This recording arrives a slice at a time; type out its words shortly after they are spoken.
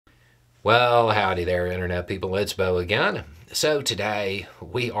Well, howdy there, Internet people. It's Bo again. So, today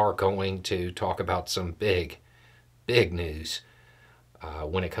we are going to talk about some big news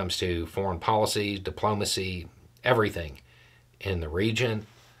when it comes to foreign policy, diplomacy, everything in the region.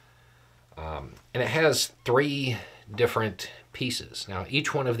 And it has three different pieces. Now,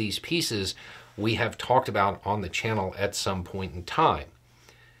 each one of these pieces we have talked about on the channel at some point in time.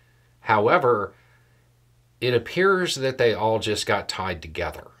 However, it appears that they all just got tied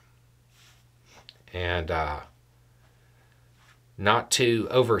together. And not to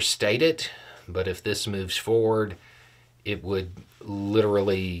overstate it, but if this moves forward, it would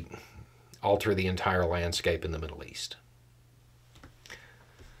literally alter the entire landscape in the Middle East.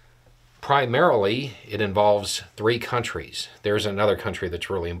 Primarily, it involves three countries. There's another country that's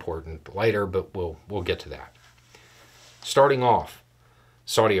really important later, but we'll get to that. Starting off,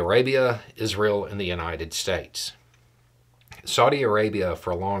 Saudi Arabia, Israel, and the United States. Saudi Arabia,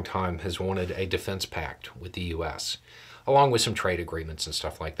 for a long time, has wanted a defense pact with the U.S., along with some trade agreements and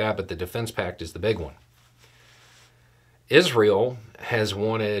stuff like that, but the defense pact is the big one. Israel has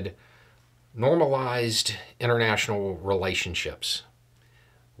wanted normalized international relationships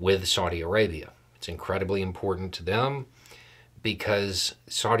with Saudi Arabia. It's incredibly important to them because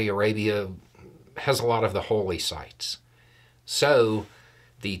Saudi Arabia has a lot of the holy sites. So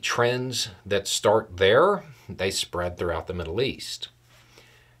the trends that start there, they spread throughout the Middle East.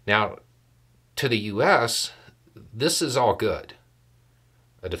 Now, to the U.S., this is all good.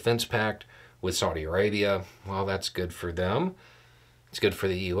 A defense pact with Saudi Arabia, well, that's good for them. It's good for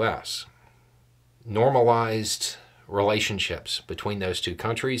the U.S. Normalized relationships between those two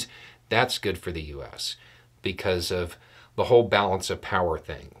countries, that's good for the U.S. because of the whole balance of power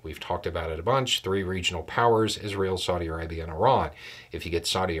thing. We've talked about it a bunch. Three regional powers, Israel, Saudi Arabia, and Iran. If you get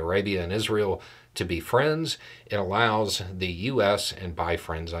Saudi Arabia and Israel to be friends, it allows the U.S., and by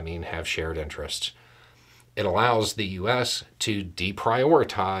friends I mean have shared interests, it allows the U.S. to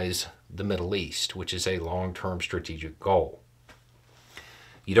deprioritize the Middle East, which is a long-term strategic goal.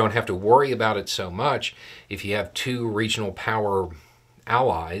 You don't have to worry about it so much if you have two regional power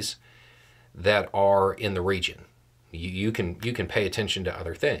allies that are in the region. You can pay attention to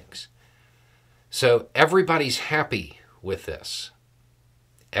other things. So everybody's happy with this.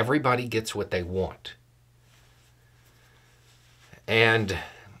 Everybody gets what they want. And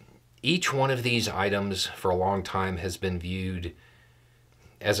each one of these items for a long time has been viewed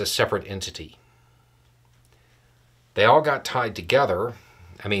as a separate entity. They all got tied together.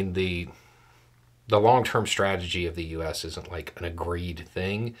 I mean, the long-term strategy of the U.S. isn't like an agreed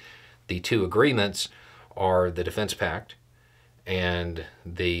thing. The two agreements are the defense pact and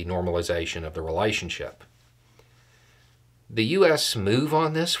the normalization of the relationship. The U.S. move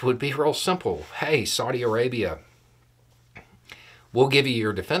on this would be real simple. Hey, Saudi Arabia, we'll give you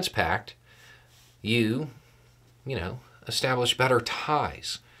your defense pact. You establish better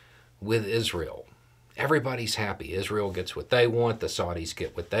ties with Israel. Everybody's happy. Israel gets what they want. The Saudis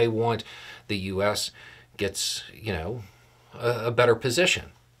get what they want. The U.S. gets, a better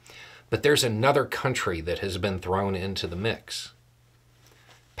position. But there's another country that has been thrown into the mix.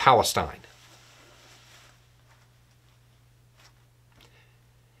 Palestine.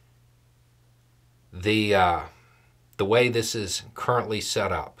 The way this is currently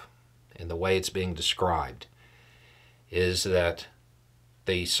set up and the way it's being described is that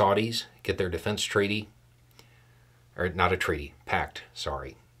the Saudis get their defense treaty, or not a treaty, pact,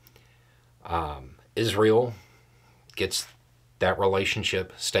 sorry. Israel gets that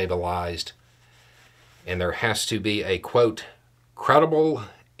relationship stabilized, and there has to be a, quote, credible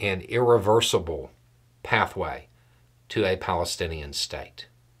and irreversible pathway to a Palestinian state.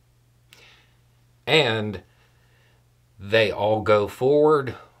 And they all go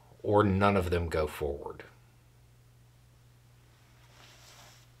forward or none of them go forward.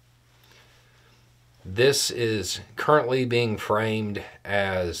 This is currently being framed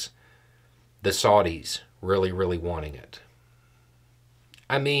as the Saudis really wanting it.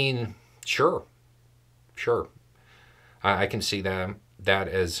 I mean, sure. I can see that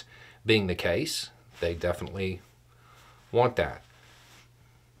as being the case. They definitely want that.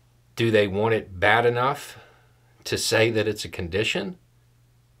 Do they want it bad enough to say that it's a condition?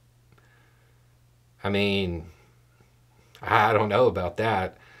 I mean, I don't know about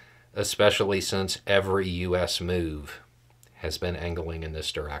that, especially since every U.S. move has been angling in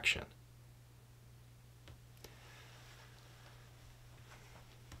this direction.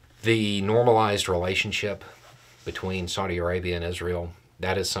 The normalized relationship between Saudi Arabia and Israel,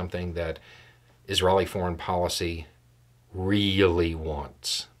 that is something that Israeli foreign policy really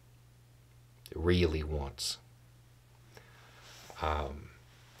wants. Really wants.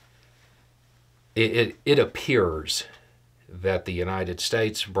 it appears that the United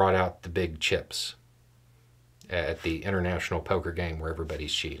States brought out the big chips at the international poker game where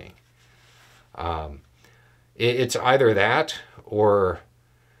everybody's cheating. It's either that or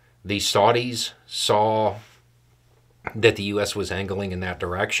the Saudis saw that the U.S. was angling in that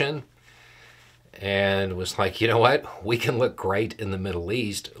direction and was like, you know what, we can look great in the Middle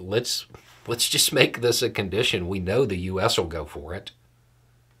East. Let's just make this a condition. We know the U.S. will go for it.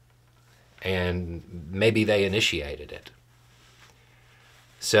 And maybe they initiated it.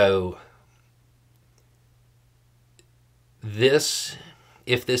 So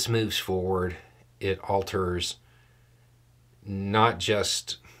if this moves forward, it alters not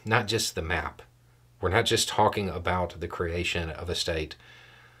just the map. We're not just talking about the creation of a state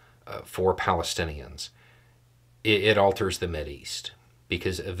for Palestinians. It alters the Mideast,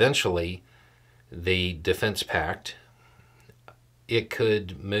 because eventually the Defense Pact, it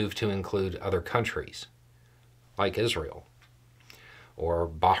could move to include other countries like Israel or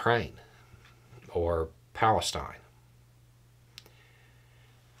Bahrain or Palestine.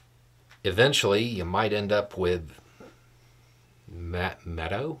 Eventually, you might end up with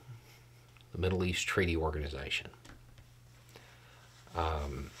METO, the Middle East Treaty Organization.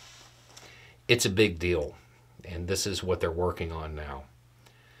 It's a big deal, and this is what they're working on now.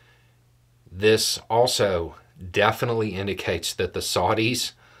 This also definitely indicates that the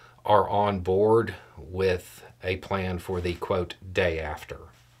Saudis are on board with a plan for the, quote, day after.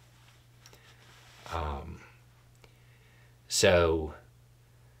 So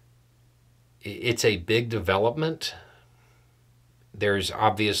it's a big development. There's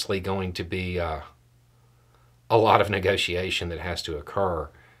obviously going to be a lot of negotiation that has to occur,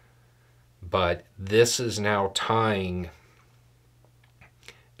 but this is now tying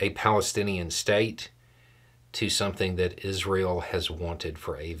a Palestinian state to something that Israel has wanted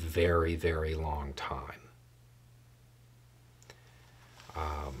for a very, very long time.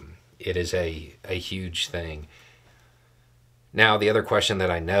 It is a huge thing. Now, the other question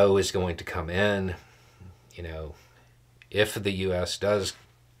that I know is going to come in, if the U.S. does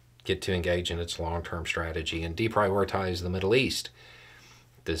get to engage in its long-term strategy and deprioritize the Middle East,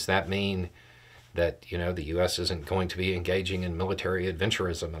 does that mean that, the U.S. isn't going to be engaging in military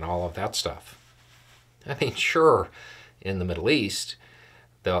adventurism and all of that stuff? I mean, sure, in the Middle East,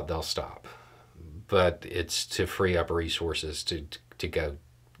 they'll stop. But it's to free up resources to go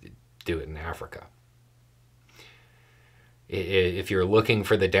do it in Africa. If you're looking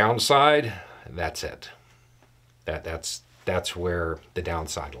for the downside, that's it. That's where the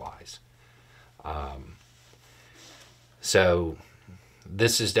downside lies. So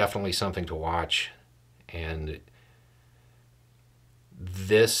this is definitely something to watch, and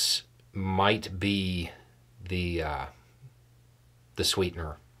this might be the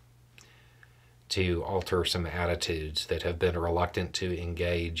sweetener to alter some attitudes that have been reluctant to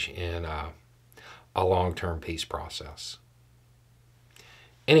engage in a long-term peace process.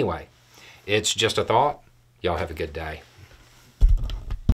 Anyway, it's just a thought. Y'all have a good day.